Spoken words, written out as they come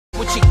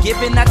you're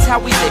given, that's how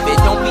we live it.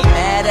 Don't be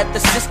mad at the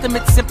system,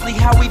 it's simply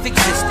how we've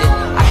existed.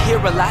 I hear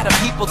a lot of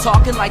people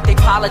talking like they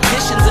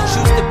politicians and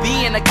choose to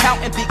be an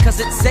accountant because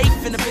it's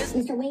safe in the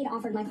business. Mr. Wade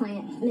offered my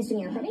client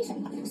misdemeanor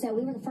probation, so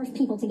we were the first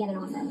people to get an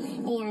offer,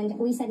 and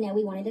we said no,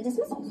 we wanted a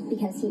dismissal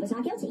because he was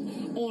not guilty,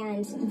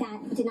 and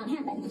that did not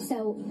happen.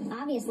 So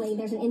obviously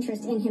there's an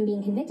interest in him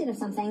being convicted of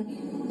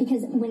something,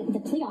 because when the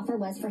plea offer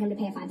was for him to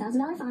pay a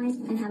 $5,000 fine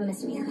and have a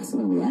misdemeanor. So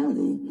in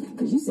reality,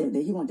 because you said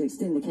that he wanted to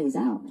extend the case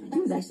out, he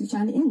was actually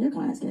trying to end your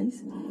client's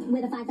case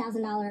with a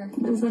 $5,000.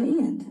 It was going to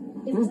end.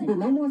 It was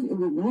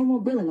no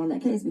more billing on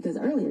that case, because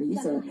earlier you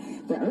said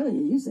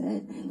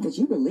that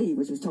you believe,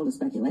 which was total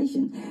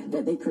speculation,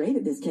 that they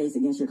created this case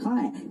against your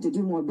client to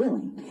do more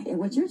billing. And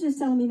what you're just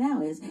telling me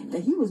now is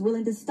that he was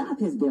willing to stop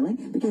his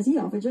billing because he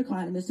offered your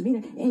client a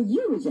misdemeanor and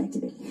you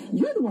rejected it.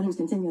 You're the one who's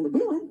continuing the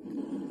billing.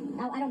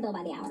 Oh, I don't bill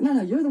by the hour.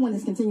 No, you're the one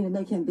that's continuing to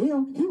make him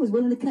bill. He was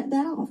willing to cut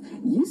that off.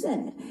 You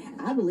said,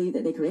 I believe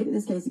that they created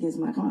this case against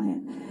my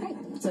client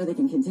so they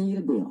can continue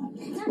to bill.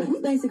 But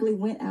he basically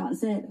went out and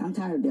said, I'm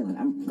tired of billing.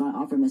 I'm going to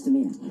offer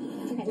misdemeanor.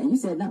 Okay, and you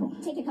said no.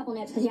 Take a couple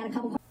notes because you had a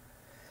couple.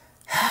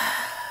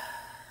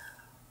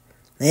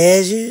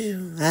 As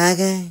usual, I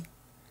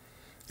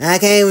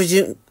can't with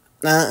you.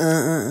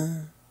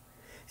 And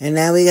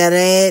now we got to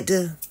add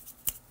the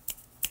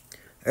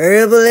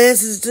herbal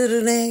essence to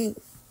the name.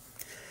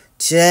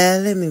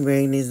 Child, let me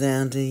bring this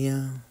down to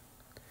y'all.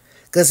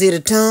 Cause see,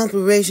 the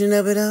tomperation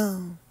of it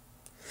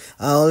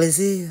all this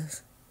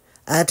is,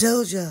 I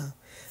told y'all,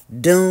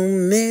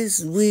 don't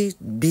mess with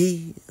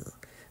Bill.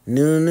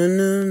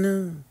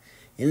 No.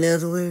 In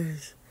other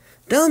words,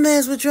 don't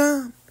mess with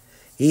Trump.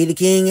 He the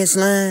king of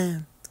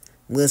slime.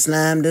 What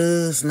slime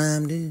does,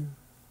 slime do.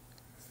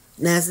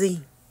 Now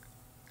see,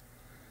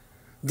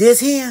 this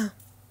here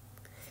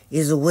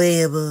is a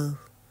way above.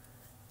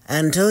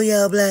 I done told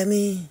y'all black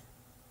men,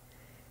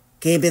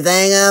 keep your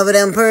thing off of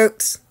them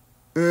perks.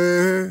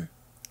 I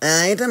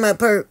ain't talking about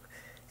perk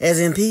as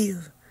in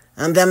pills.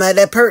 I'm talking about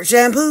that perk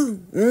shampoo.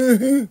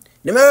 The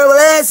herbal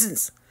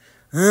essence.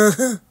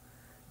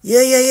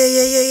 Yeah.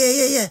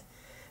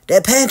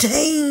 That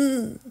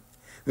Pantene.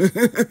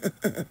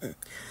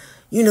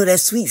 You know, that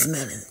sweet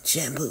smelling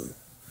shampoo.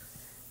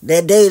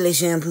 That daily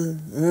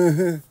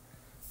shampoo.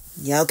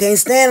 Y'all can't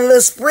stand a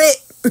little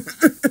sprit.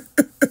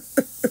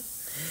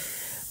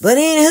 But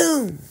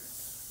anywho,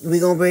 we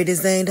gonna break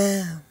this thing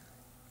down.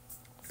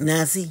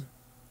 Now see,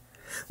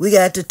 we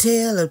got the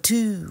tale of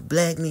two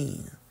black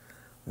men.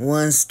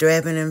 One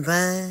strapping and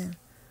fine,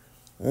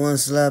 one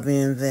sloppy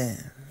and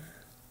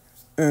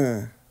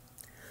fat.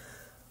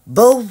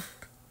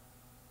 Both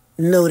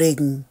know they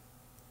can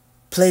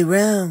play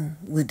around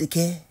with the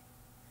cat.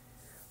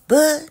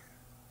 But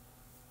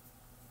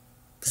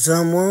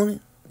some want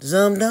it,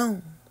 some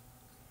don't.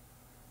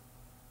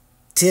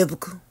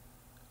 Typical.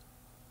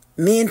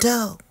 Men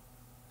talk.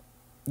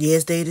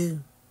 Yes, they do.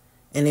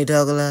 And they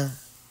talk a lot.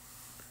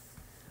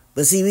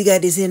 But see, we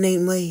got this here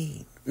named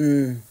Wade.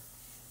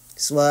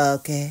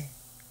 Suave cat.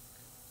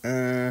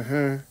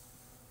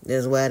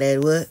 That's why that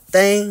what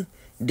thing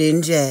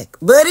didn't jack.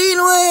 But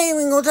anyway,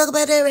 we ain't gonna talk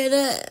about that right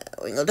now.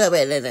 We ain't gonna talk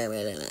about that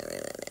right now.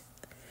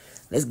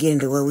 Let's get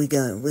into what we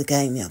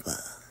came here for.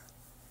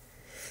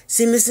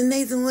 See, Mr.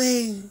 Nathan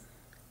Wade.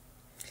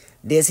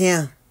 This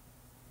here.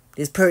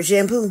 This perk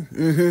shampoo.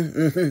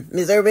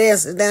 Miss Herbal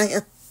is down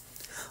here.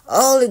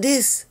 All of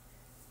this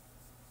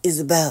is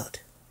about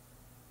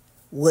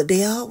what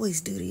they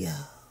always do to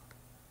y'all.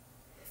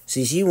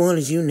 See, she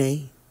wanted you,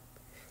 Nate.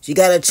 She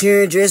got a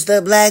children dressed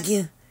up like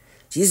you.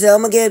 She said,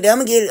 I'm gonna get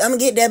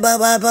that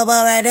baba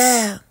right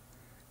there.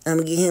 I'm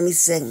gonna get him his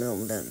segment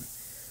on done.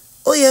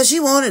 Oh yeah, she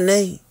wanted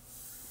Nate.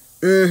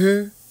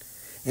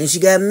 And she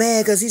got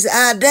mad because he said,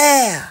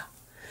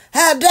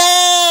 how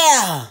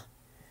dare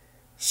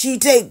she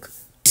take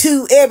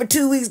every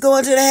 2 weeks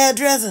going to the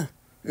hairdresser.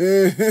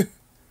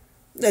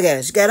 Look at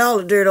her. She got all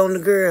the dirt on the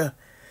girl.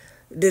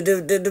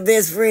 The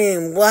best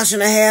friend washing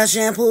her hair,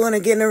 shampooing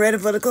and getting her ready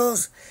for the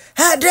course.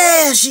 How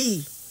dare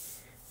she?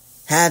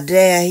 How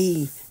dare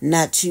he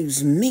not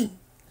choose me?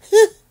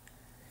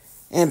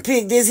 And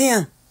pick this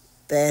him.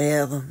 Fat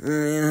helper.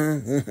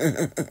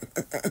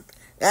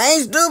 I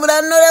ain't stupid.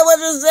 I know that what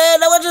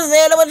you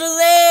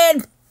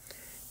said.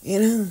 You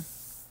know.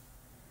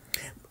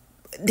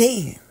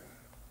 Then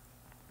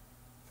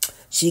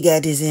she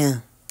got this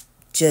here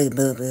chug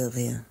bub up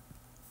here.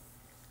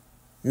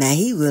 Now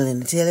he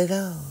willing to tell it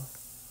all.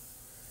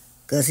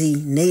 Cause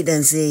Nate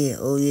done said,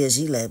 oh yeah,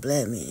 she like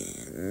black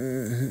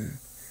men.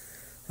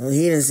 Oh,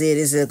 he done said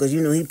this cause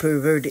you know he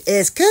perverted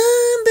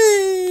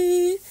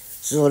ex-convict.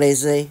 So they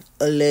say,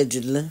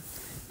 allegedly.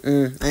 I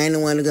ain't the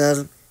one to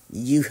gossip.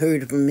 You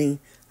heard it from me.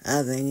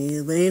 I think it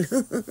is, but ain't.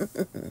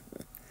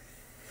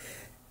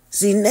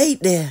 See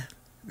Nate there.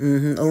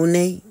 Old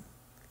Nate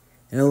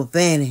and old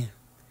Fani.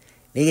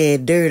 They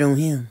got dirt on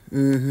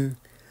him.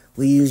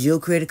 We use your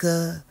credit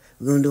card.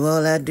 We're going to do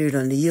all our dirt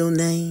under your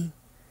name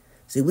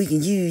so we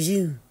can use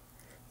you.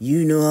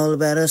 You know all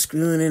about us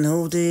screwing in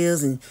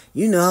hotels and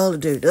you know all the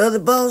dirt. The other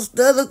boss,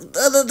 the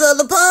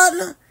other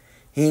partner,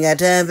 he ain't got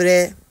time for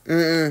that.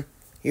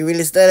 He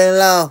really studying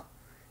law.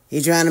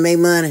 He trying to make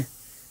money.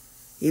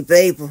 He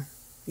paper.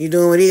 He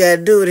doing what he got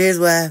to do with his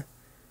wife.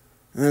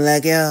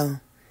 Unlike y'all.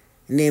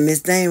 And then Miss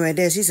Thing right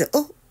there, she said,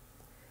 oh,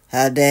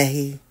 how dare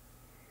he?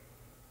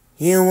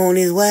 He don't want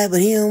his wife, but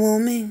he don't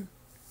want me.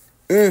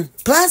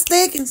 Plot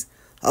thickens.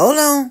 Hold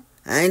on.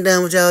 I ain't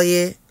done with y'all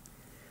yet.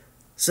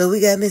 So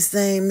we got Miss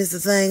Thing,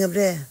 Mr. Thing up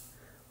there.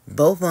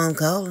 Both of them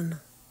calling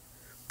her.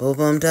 Both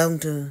of them talking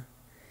to her.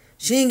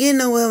 She ain't getting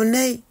nowhere with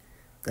Nate.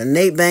 Because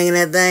Nate banging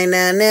that thing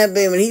down there,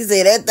 baby. And he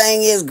said that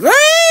thing is great.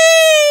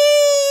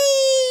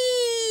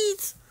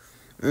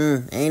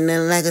 Ain't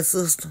nothing like a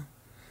sister.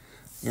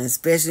 And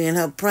especially in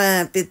her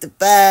prime,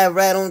 55,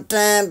 right on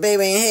time,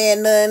 baby. Ain't had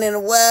nothing in a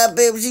while,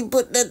 baby. She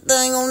put that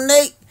thing on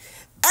Nate.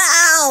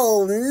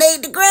 Ow!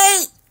 Nate the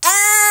Great!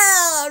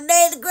 Ow!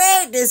 Nate the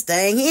Great! This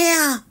thing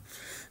here.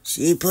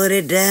 She put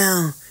it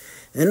down.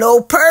 An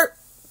old perk.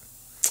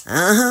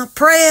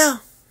 Prayer.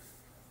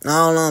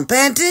 All on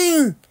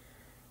Pantene.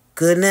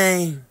 Good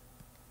name.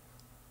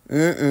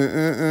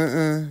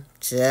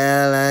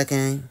 Child, I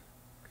can't.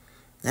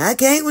 I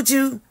can't with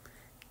you,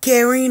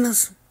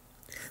 Carinas.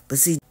 But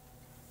see,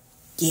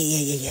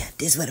 yeah.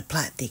 This is where the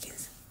plot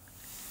thickens.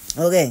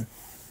 Okay.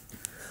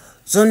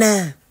 So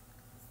now,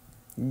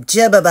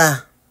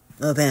 Jababa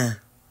up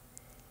here.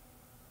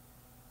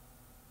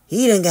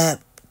 He done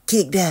got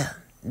kicked out.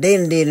 They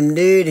done did him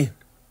dirty.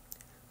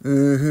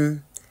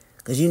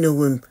 Because you know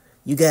when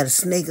you got a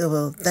snake of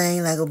a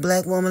thing like a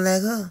black woman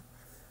like her,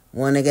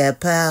 one that got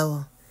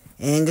power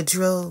and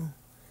control,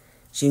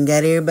 she done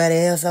got everybody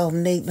else off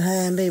Nate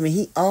behind, baby.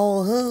 He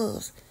all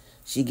hers.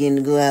 She getting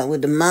to go out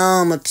with the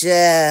mama,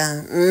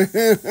 child.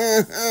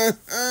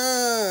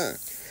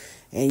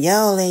 And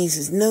y'all ain't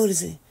just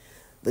noticing.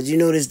 But you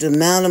notice the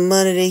amount of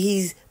money that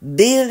he's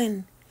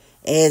billing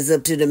adds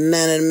up to the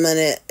amount of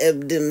money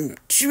of them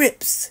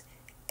trips.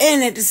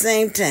 And at the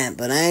same time,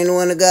 but I ain't the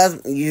one to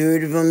gossip. You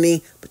heard it from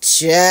me. But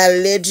child,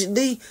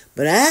 allegedly.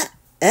 But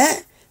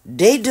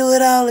they do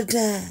it all the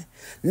time.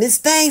 Miss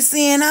Thing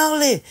seeing all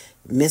that.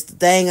 Mr.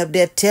 Thing up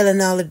there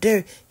telling all the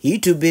dirt. He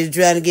too busy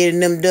trying to get in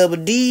them double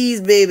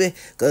D's, baby.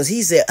 Because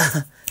he said,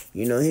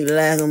 he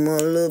like him a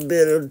little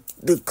bit of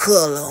the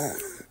color on him.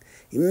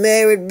 He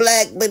married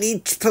black, but he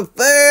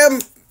prefer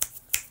him.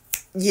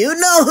 You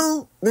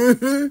know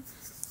who.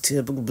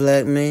 Typical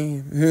black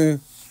man.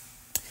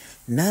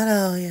 Not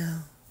all,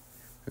 y'all.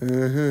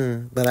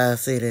 But I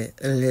say that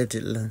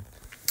allegedly.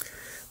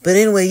 But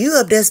anyway, you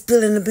up there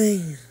spilling the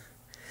beans.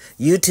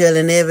 You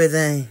telling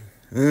everything.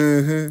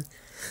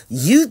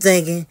 You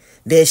thinking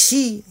that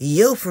she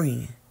your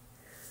friend.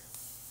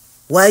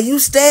 While you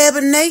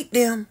stabbing Nate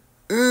them.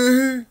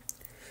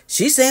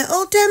 She saying,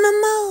 oh, tell me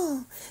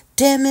more.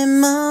 Tell me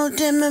more,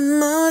 tell me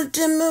more,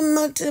 tell me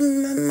more, tell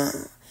me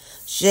more.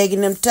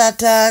 Shaking them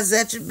tatas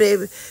at you,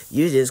 baby.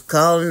 You just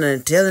calling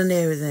and telling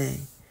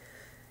everything.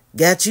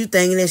 Got you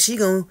thinking that she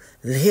gonna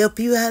help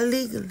you out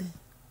legally.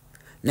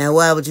 Now,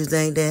 why would you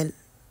think that?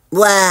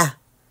 Why?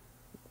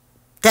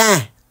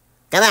 Come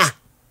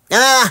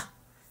on.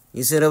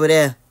 You sit over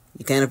there.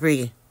 You kind of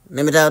freaky.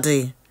 Let me talk to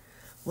you.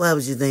 Why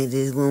would you think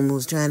this woman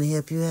was trying to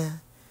help you out?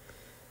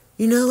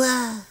 You know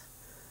why?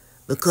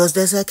 Because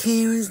that's how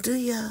Karens do,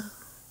 y'all.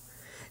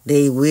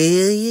 They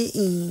wheel you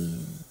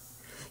in.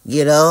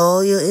 Get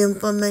all your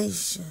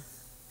information.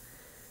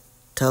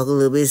 Talk a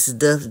little bit of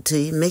stuff to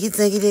you. Make you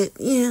think of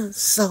it,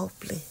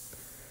 softly.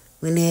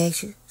 When they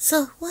ask you,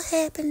 so what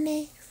happened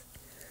next?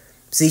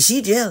 See,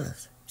 she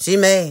jealous. She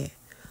mad.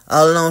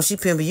 All along she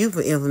pimping you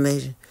for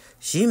information.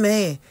 She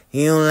mad.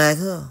 He don't like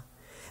her.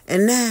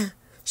 And now,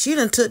 she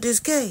done took this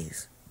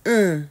case.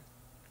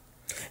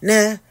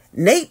 Now,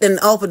 Nate done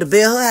offered to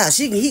bail her out.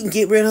 He can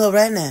get rid of her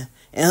right now.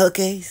 In her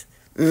case.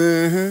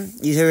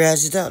 You heard how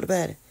she talked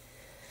about it.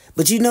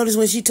 But you notice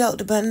when she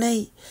talked about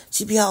Nate,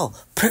 she be all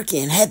perky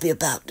and happy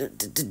about the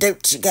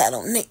dirt she got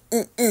on Nate.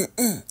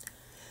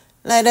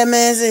 Like that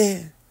man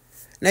said.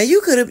 Now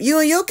you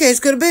in your case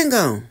could have been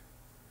gone.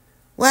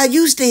 Why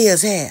you still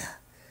here?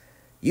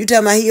 You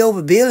talking about he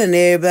overbilling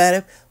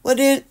everybody. Well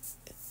then,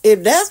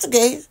 if that's the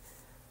case,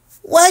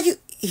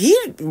 he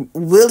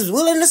was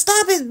willing to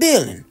stop his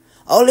billing.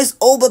 All this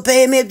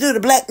overpayment to the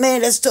black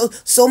man that's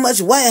so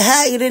much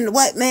higher than the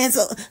white man.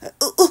 So,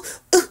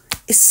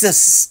 it's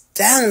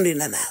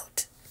astounding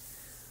amount.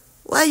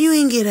 Why you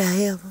ain't get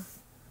out of her?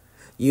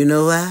 You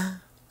know why?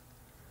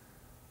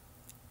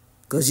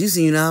 Because you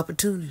seen an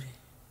opportunity.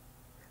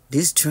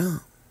 This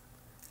Trump.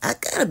 I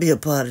gotta be a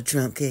part of the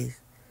Trump case.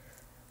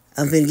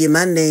 I'm finna get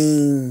my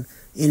name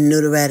in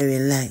notoriety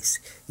and lights.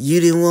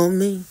 You didn't want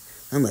me?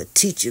 I'm gonna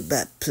teach you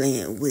about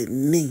playing with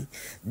me.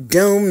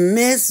 Don't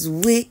mess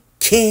with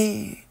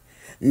Ken.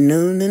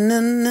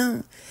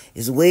 No.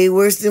 It's way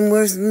worse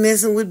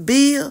messing with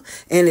Bill,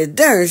 and it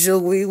darn sure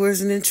way worse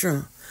than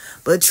Trump.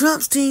 But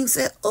Trump's team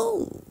said,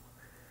 oh,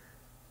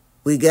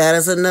 we got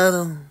us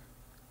another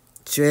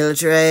trailer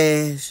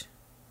trash.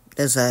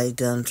 That's how he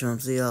telling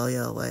Trump, see all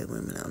y'all white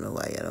women. I don't know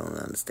why y'all don't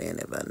understand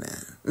that by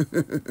now.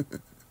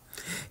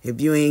 If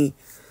you ain't,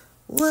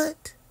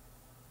 what?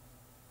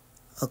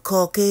 A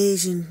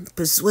Caucasian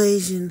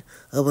persuasion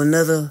of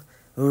another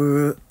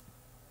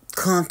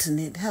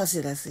continent. How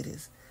should I say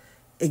this?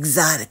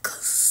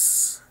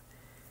 Exoticas.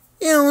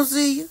 You don't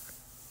see you.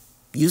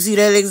 You see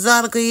that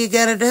exotica you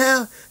got at the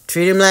house?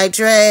 Treat him like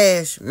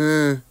trash.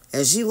 And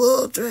she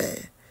was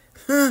trash.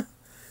 But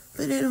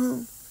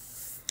anywho,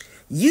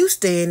 you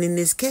staying in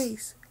this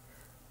case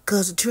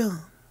because of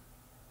Trump.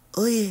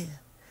 Oh, yeah.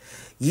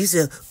 You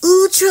said,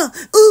 ooh, Trump,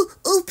 ooh,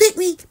 pick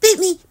me.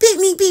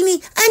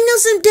 I know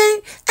some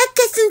dirt. I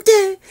got some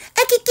dirt.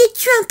 I can get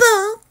Trump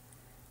on.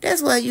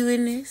 That's why you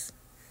in this.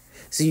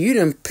 So you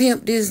done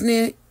pimped this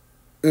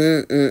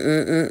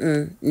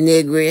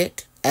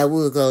negrette. I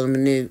would call him a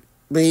nigger,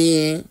 but he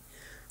ain't.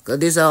 Because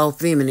this all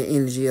feminine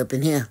energy up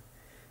in here.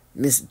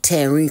 Mr.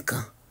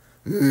 Tarika.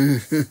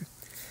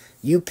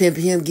 You pimp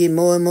him, get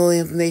more and more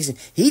information.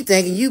 He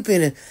thinking you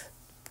finna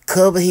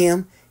cover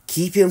him,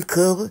 keep him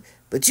covered,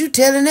 but you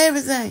telling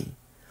everything.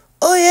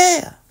 Oh,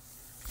 yeah.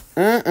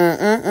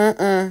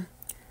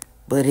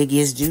 But it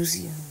gets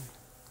juicier.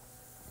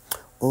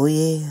 Oh,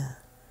 yeah.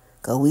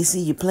 Because we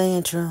see you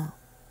playing Trump.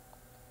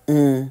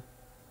 You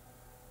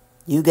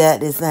got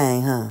this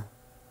thing, huh?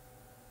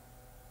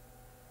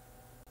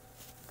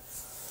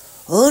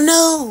 Oh,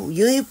 no,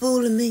 you ain't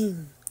fooling me.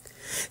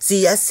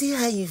 See, I see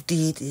how you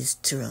did this,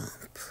 Trump.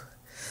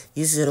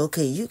 You said,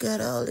 okay, you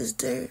got all this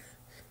dirt.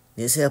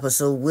 This helper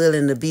so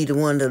willing to be the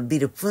one to be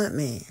the front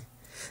man.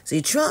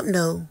 See, Trump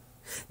know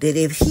that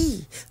if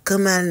he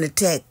come out and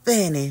attack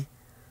Fani,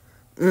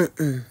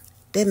 that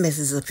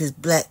messes up his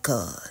black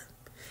card.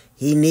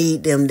 He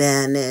need them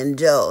down there in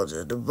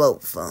Georgia to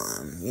vote for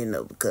him,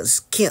 because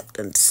Kemp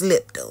done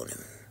slipped on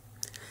him.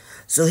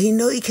 So he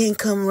know he can't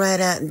come right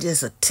out and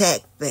just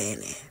attack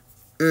Fani.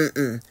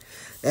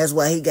 That's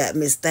why he got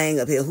Miss Thing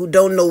up here, who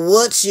don't know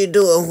what she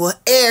doing, who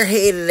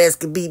airheaded as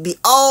could be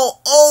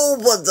all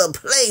over the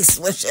place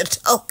when she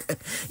talking.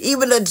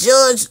 Even the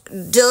judge,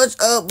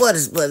 what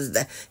is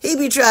that? He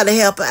be trying to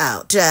help her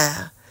out,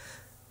 child.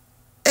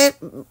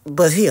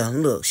 But here,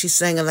 look, she's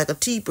singing like a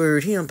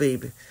T-bird here,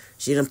 baby.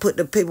 She done put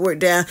the paperwork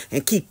down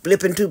and keep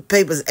flipping through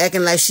papers,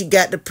 acting like she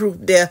got the proof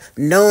there,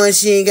 knowing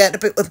she ain't got the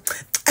paper.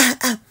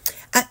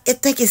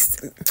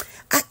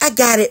 I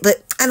got it,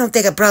 but I don't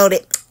think I brought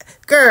it.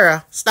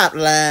 Girl, stop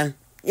lying.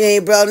 You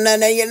ain't brought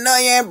nothing. You know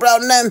you ain't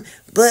brought nothing.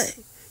 But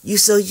you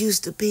so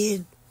used to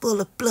being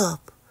full of fluff.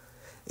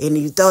 And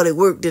you thought it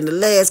worked in the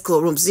last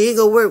courtroom, so you ain't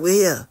gonna work with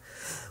here.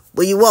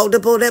 When you walked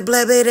up on that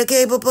black baby that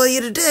came up on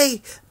you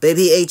today,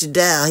 baby, he ate you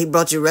down. He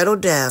brought you right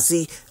on down.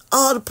 See,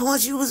 all the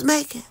points you was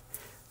making.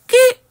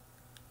 Get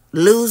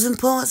losing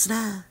points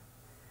now.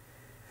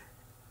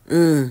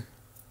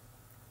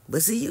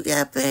 But see, you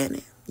got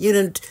Fani. You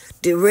done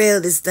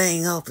derailed this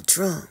thing off of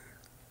Trump.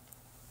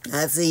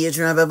 I see you,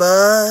 Trumpy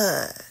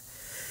boy.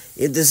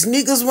 If the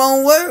sneakers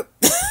won't work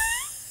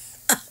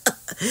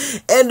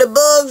and the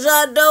bug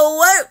shot don't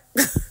work,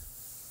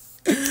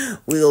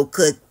 we gonna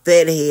cut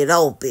Fani head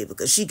off, baby,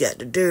 because she got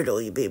the dirt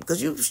on you, baby,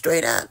 because you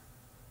straight out.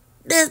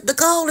 The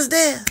call is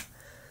there.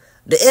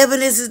 The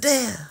evidence is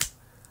there.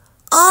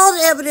 All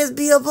the evidence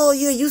be up on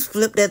you, and you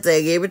flip that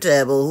thing every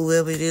time on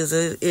whoever it is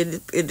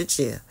in the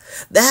chair.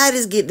 The how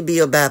this get to be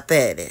about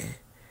Fani?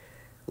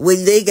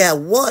 When they got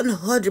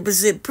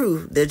 100%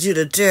 proof that you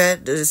done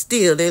tried to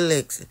steal the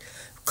election.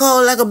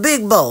 Call like a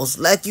big boss,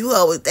 like you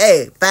always,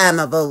 hey, find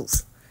my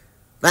votes.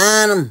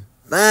 Find them.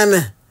 Find me.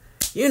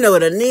 You know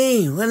what I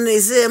need. When they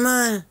say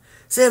mine,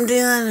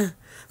 1,700,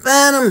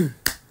 find them.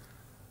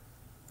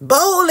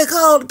 Boldly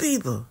call the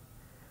people.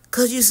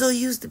 Because you so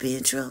used to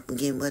being Trump and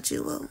getting what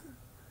you want.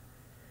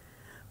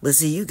 But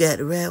see, you got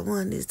the right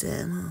one this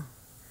time, huh?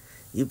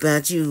 You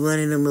found you one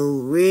of them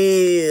old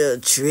real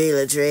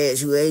trailer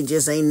trash who ain't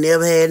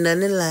never had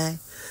nothing in life.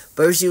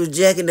 First she was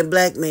jacking the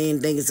black man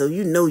thinking, so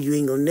you know you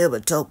ain't gonna never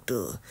talk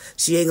to her.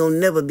 She ain't gonna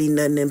never be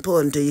nothing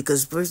important to you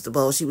because first of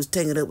all, she was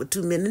tangled up with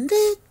 2 men and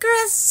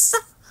niggers.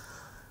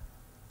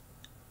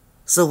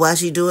 So why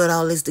she doing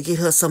all this to get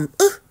her some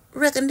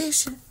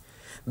recognition?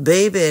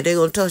 Baby, they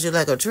gonna toss you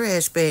like a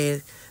trash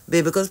bag.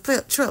 Baby, because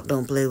Trump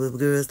don't play with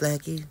girls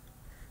like you.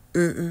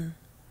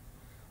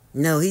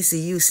 No, he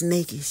see you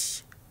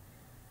snakish.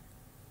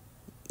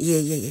 Yeah.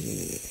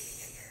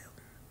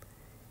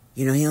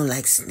 You know, he don't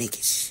like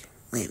snakish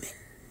women.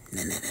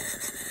 No.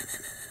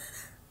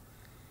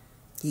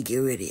 He get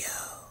rid of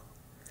y'all.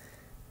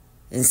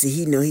 And see,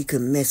 he know he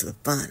couldn't mess with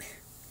Fani.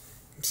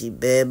 She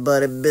bad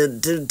body,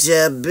 built too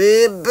child,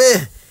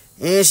 baby.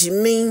 And she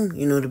mean.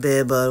 You know the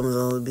bad bottoms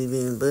always be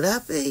mean. But I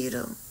feel you,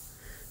 though.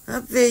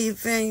 I feel you,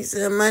 Fani. You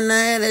said I might not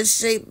have that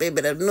shape,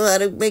 baby, but I know how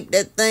to make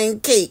that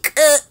thing cake.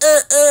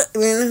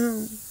 You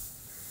know?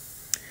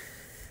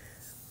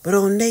 But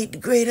old Nate the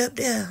Great up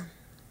there.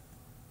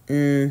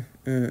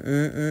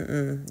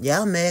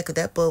 Y'all mad because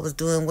that boy was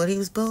doing what he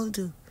was supposed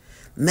to do.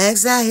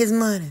 Max out his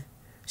money.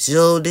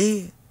 Sure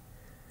did.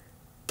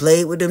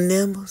 Played with them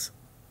nimbles.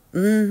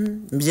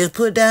 Just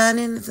put down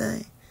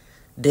anything.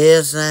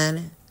 They'll sign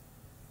it.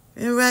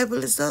 And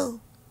rightfully so.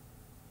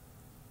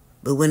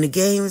 But when the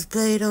game is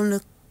played on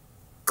the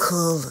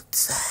colored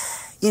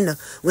side,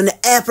 when the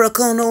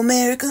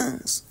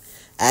African-Americans,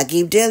 I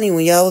keep telling you,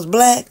 when y'all was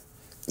black,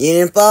 You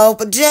didn't fall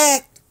for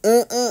Jack.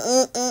 Got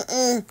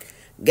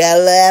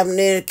a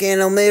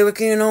little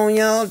American on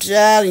y'all,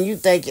 child, and you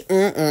think, I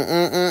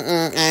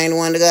ain't the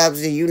one to go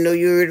opposite. You know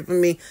you heard it from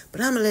me,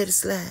 but I'm going to let it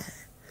slide.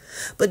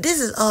 But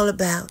this is all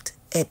about,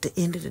 at the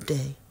end of the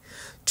day,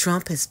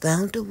 Trump has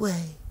found a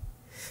way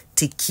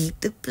to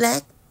keep the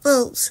black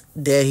votes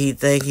that he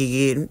think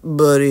he getting,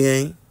 but he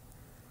ain't.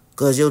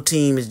 Because your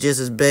team is just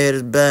as bad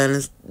as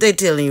Biden's. They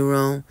telling you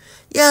wrong.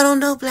 Y'all don't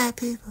know black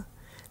people.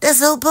 That's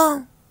so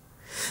bum.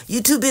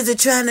 You too busy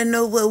trying to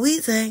know what we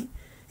think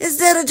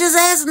instead of just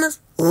asking us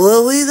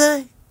what we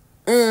think.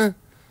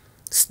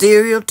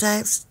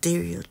 Stereotypes.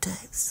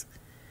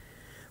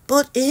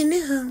 But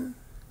anywho,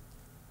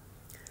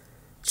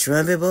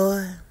 Trumpy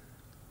boy,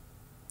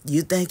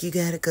 you think you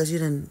got it because you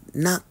done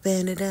knocked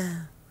Fani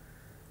down.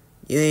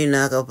 You ain't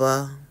knock up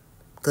all.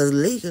 Because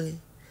legally,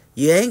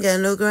 you ain't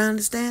got no ground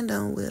to stand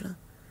on with her.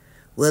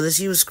 Whether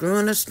she was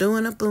screwing or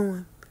stewing or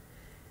booing.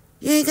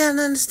 You ain't got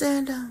nothing to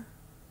stand on.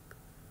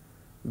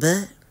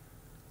 But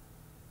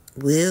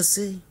we'll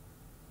see.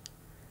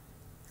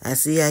 I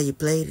see how you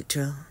played it,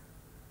 Trump.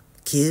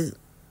 Cute.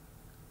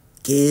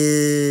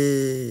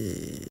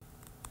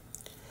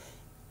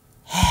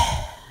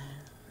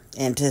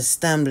 And to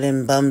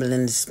stumbling,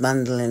 bumbling,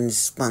 spundling,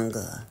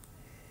 spunger.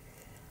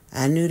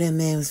 I knew that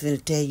man was going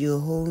to tell you a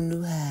whole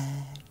new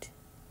hide.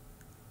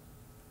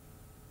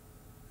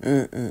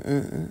 And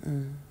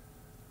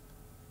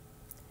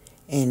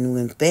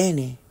when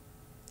Fani,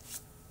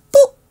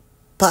 boop,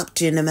 popped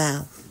you in the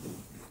mouth,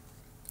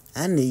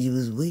 I knew you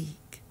was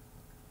weak.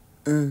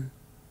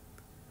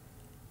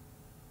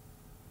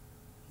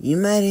 You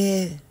might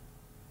have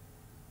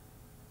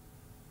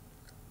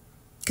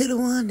could have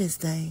won this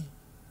thing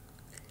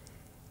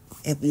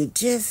if you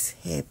just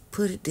had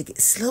put it together.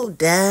 Slow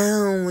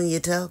down when you're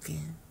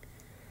talking.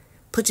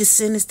 Put your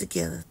sentence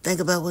together. Think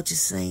about what you're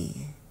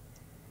saying.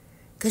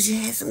 Because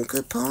you had some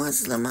good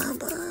points, La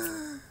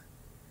Mama.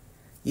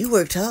 You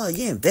worked hard.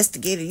 You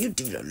investigated. You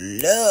did a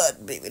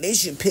lot, baby. They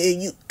should pay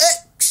you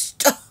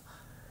extra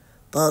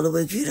for all the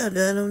work you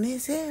done on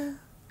this here.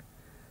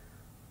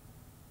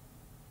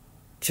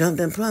 Trump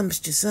done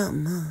promised you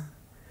something, huh?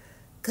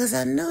 Because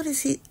I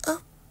noticed he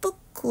up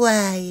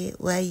quiet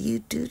while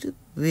you do the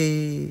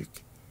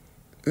work.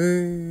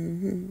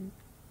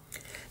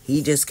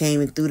 He just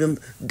came and threw them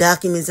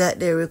documents out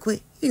there real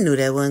quick. You knew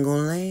that wasn't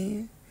going to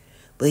land.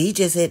 But he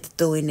just had to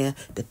throw in there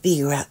to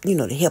figure out,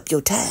 to help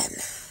your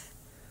timeline.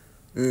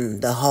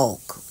 The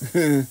Hulk.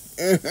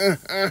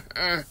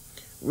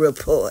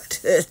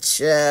 Report.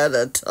 Child,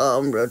 a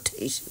Tom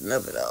rotation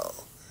of it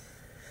all.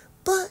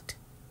 But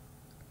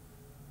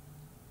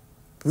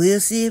we'll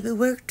see if it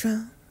worked,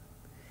 Trump.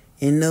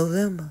 In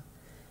November,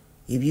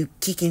 if you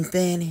kicking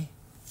Fani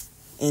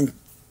and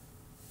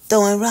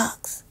throwing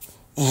rocks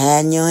and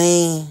hiding your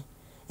hand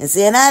and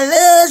saying, I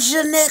love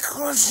your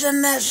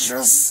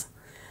necklace.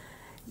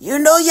 You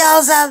know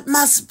y'all's out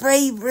my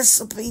spray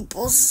bristle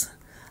peoples.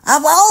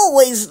 I've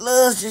always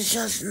loved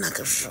your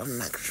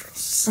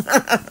necklace.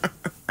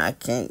 I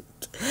can't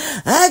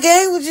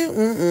with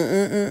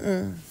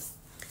you.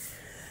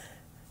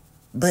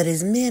 But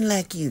it's men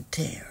like you,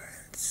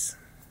 Terrence.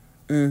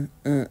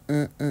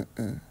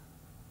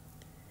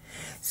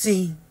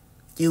 See,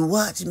 you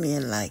watch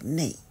men like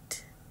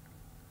Nate,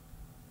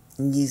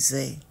 and you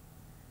say,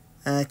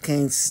 I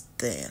can't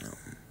stand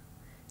them.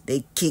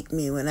 They kicked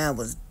me when I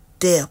was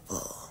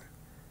devil.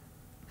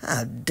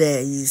 How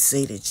dare you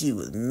say that you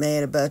was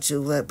mad about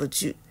your wife,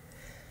 but you...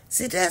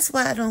 See, that's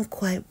why I don't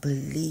quite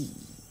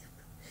believe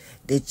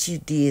that you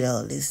did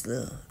all this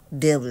little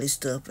devilish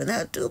stuff. And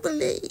I do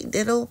believe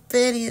that old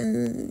Fani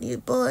and your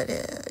boy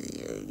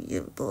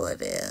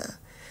there,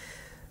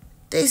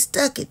 they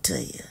stuck it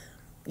to you.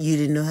 You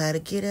didn't know how to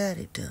get at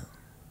it, though.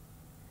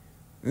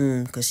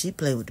 Because she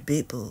played with the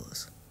big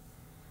boys.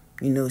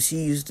 She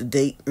used to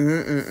date,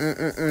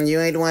 you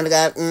ain't the one that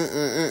got,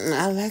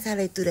 I like how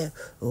they threw that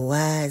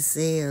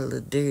YSL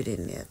of dirt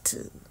in there,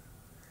 too.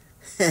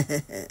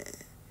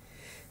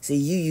 See,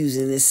 you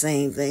using the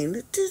same thing.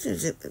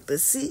 But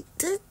see,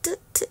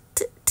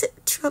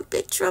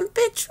 trumpet.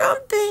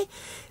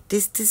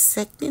 This the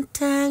second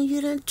time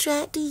you done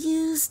tried to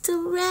use the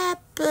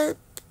rapper.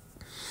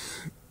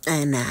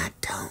 And I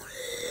don't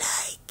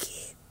like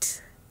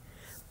it.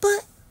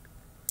 But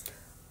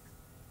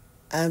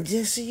I'm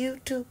just a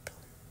YouTuber.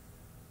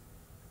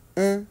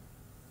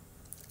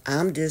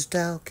 I'm just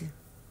talking.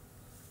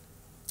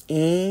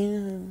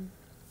 And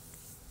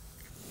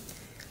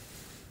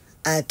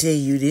I tell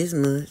you this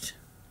much.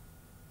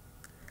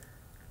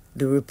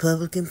 The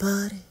Republican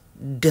Party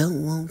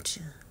don't want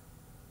you.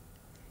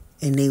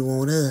 And they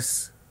want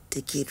us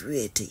to get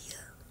rid of you.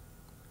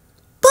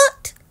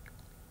 But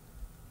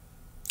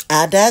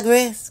I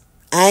digress.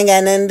 I ain't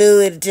got nothing to do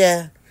with it,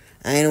 child.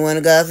 I ain't want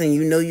to go off, and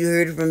you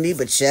heard it from me,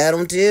 but child,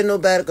 don't tell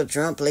nobody, because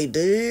Trump play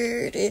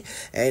dirty.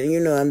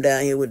 And I'm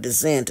down here with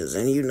DeSantis,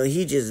 and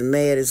he just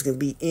mad as can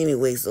be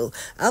anyway, so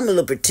I'm a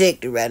little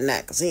protected right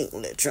now, because he ain't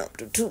going to let Trump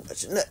do too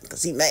much of nothing,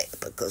 because he mad.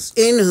 Because,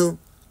 anywho,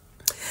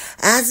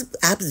 I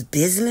was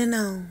bizzling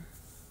on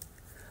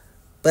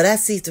But I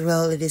see through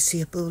all of this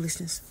here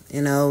foolishness,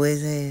 and I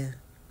always have.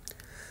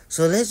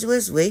 So let's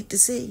just wait to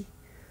see.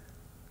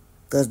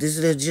 Because this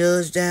little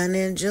judge down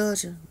there in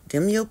Georgia,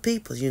 them your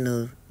people, you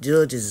know,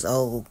 Georgia's is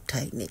all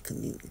tight-knit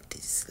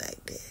communities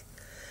like that.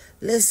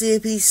 Let's see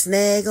if he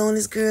snag on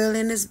this girl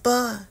in this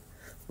bar.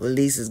 Well,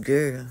 Lisa's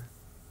girl.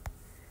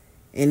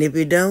 And if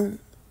he don't,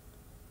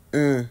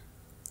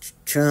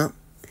 Trump,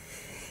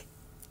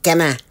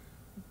 come on.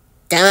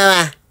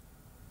 Come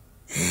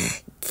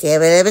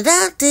let me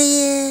talk to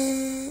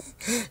you.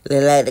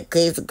 Look like the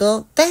case will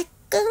go back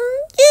on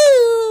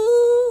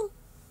you.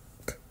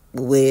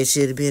 Where it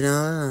should have been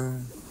all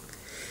along.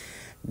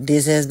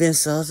 This has been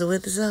Saucey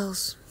with the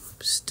Sauce.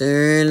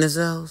 Stirring the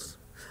sauce.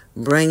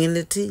 Bringing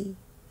the tea.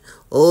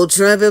 Old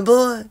trumpet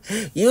boy.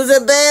 You's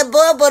a bad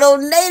boy, but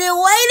old native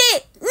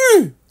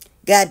waited.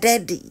 Got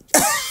that D.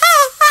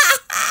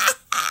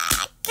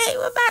 Came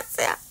with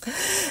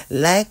myself.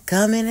 Like,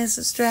 comment, and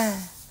subscribe.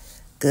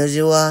 Because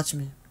you watch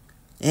me.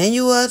 And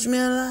you watch me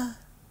a lot.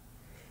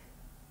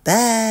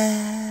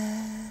 Bye.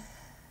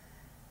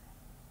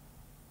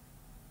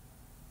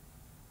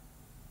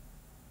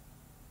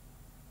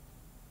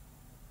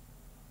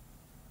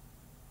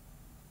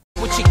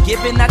 What you're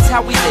given, that's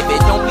how we live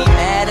it. Don't be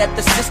mad at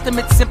the system,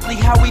 it's simply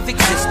how we've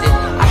existed.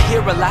 I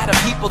hear a lot of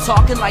people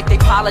talking like they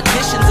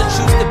politicians and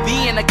choose to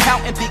be an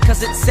accountant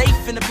because it's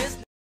safe in the business.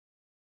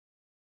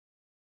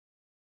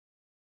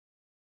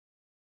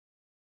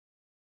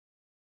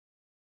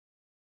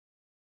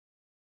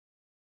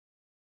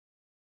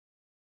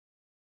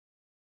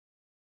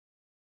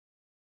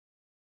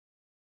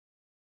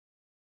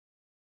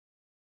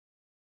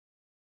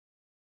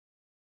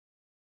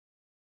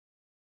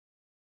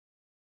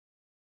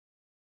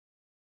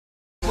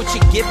 What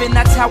you're given,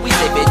 that's how we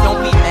live it.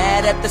 Don't be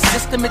mad at the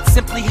system, it's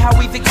simply how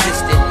we've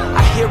existed.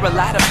 I hear a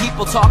lot of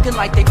people talking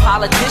like they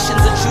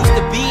politicians and choose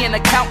to be an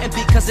accountant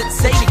because it's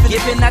safe. What you're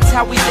given, that's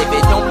how we live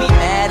it. Don't be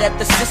mad at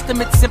the system,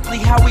 it's simply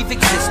how we've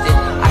existed.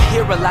 I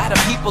hear a lot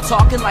of people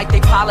talking like they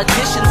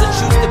politicians and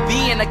choose to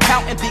be an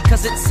accountant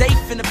because it's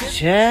safe in the business.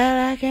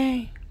 Child, I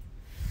can't.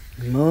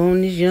 More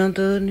on this Young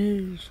Thug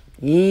News.